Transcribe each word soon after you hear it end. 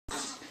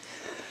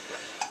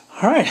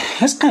Alright,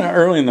 that's kind of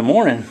early in the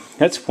morning.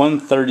 That's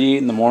 1:38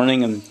 in the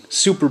morning, and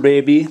Super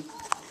Baby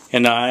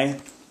and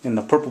I and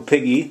the Purple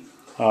Piggy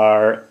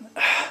are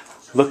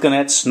looking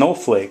at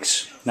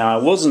snowflakes. Now,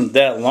 it wasn't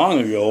that long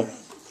ago.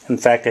 In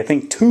fact, I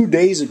think 2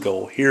 days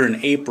ago, here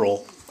in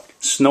April,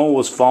 snow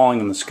was falling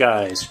in the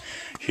skies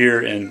here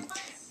in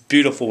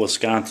beautiful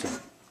Wisconsin.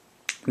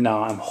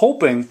 Now, I'm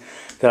hoping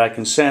that I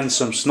can send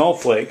some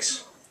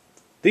snowflakes,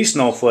 these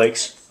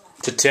snowflakes,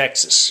 to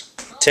Texas.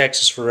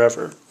 Texas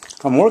forever.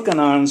 I'm working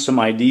on some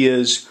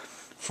ideas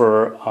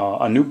for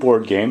a new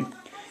board game,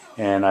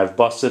 and I've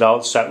busted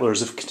out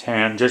Settlers of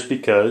Catan just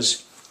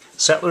because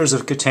Settlers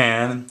of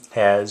Catan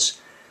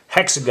has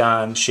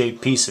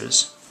hexagon-shaped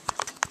pieces.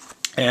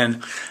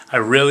 And I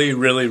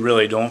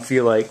really don't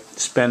feel like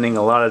spending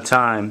a lot of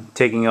time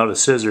taking out a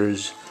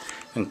scissors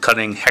and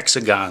cutting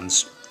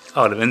hexagons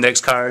out of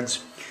index cards.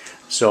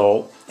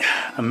 So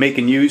I'm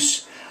making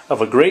use of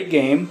a great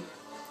game,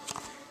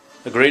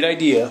 a great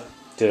idea,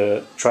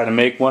 to try to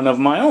make one of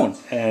my own.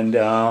 And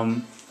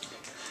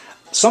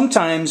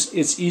sometimes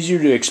it's easier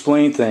to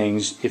explain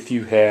things if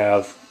you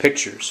have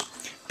pictures.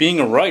 Being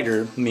a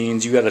writer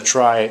means you got to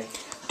try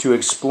to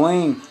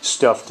explain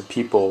stuff to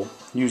people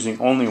using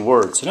only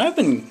words. And I've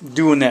been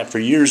doing that for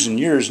years and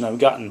years, and I've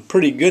gotten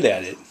pretty good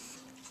at it.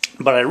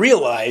 But I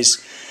realize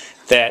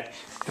that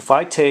if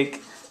I take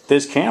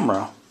this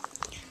camera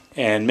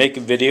and make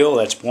a video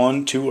that's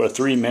 1, 2, or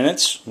 3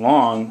 minutes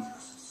long,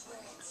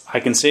 I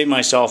can save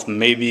myself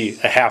maybe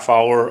a half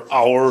hour,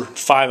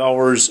 5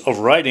 hours of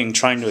writing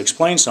trying to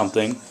explain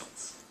something.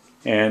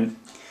 And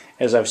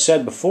as I've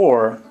said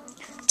before,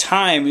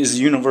 time is the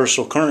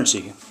universal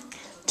currency.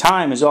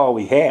 Time is all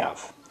we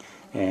have.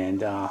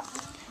 And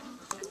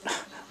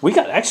we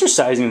got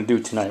exercising to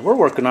do tonight. We're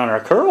working on our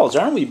curls,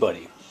 aren't we,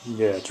 buddy?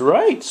 Yeah, that's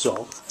right.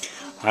 So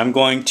I'm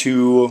going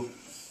to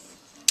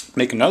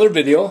make another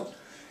video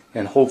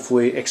and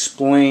hopefully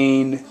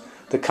explain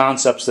the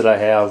concepts that I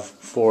have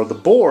for the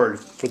board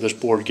for this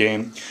board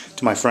game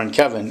to my friend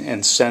Kevin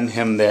and send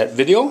him that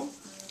video,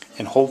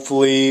 and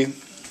hopefully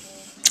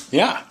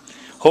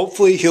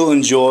he'll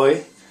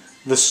enjoy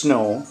the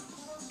snow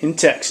in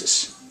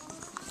Texas.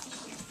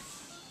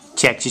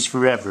 Texas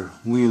forever.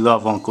 We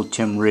love Uncle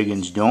Tim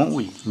Riggins, don't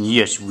we?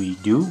 Yes, we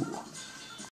do.